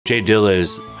Dilla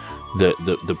is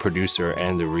the producer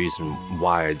and the reason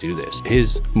why I do this.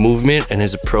 His movement and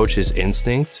his approach, his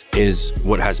instinct is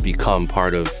what has become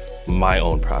part of my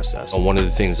own process. One of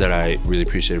the things that I really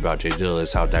appreciate about Dilla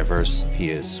is how diverse he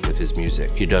is with his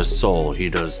music. He does soul, he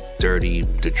does dirty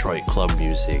Detroit club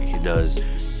music, he does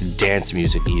dance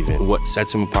music even. What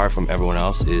sets him apart from everyone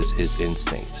else is his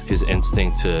instinct. His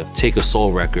instinct to take a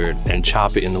soul record and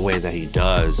chop it in the way that he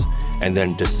does and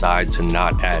then decide to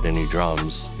not add any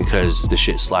drums because the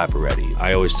shit slap already.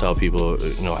 I always tell people,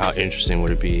 you know, how interesting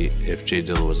would it be if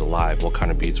Dilla was alive? What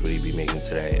kind of beats would he be making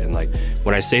today? And like,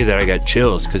 when I say that, I get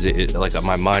chills because like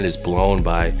my mind is blown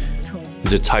by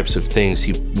the types of things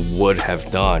he would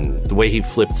have done. The way he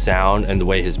flipped sound and the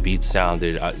way his beats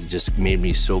sounded just made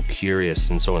me so curious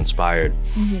and so inspired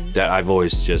that I've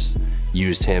always just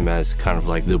used him as kind of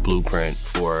like the blueprint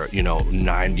for, you know,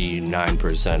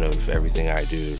 99% of everything I do.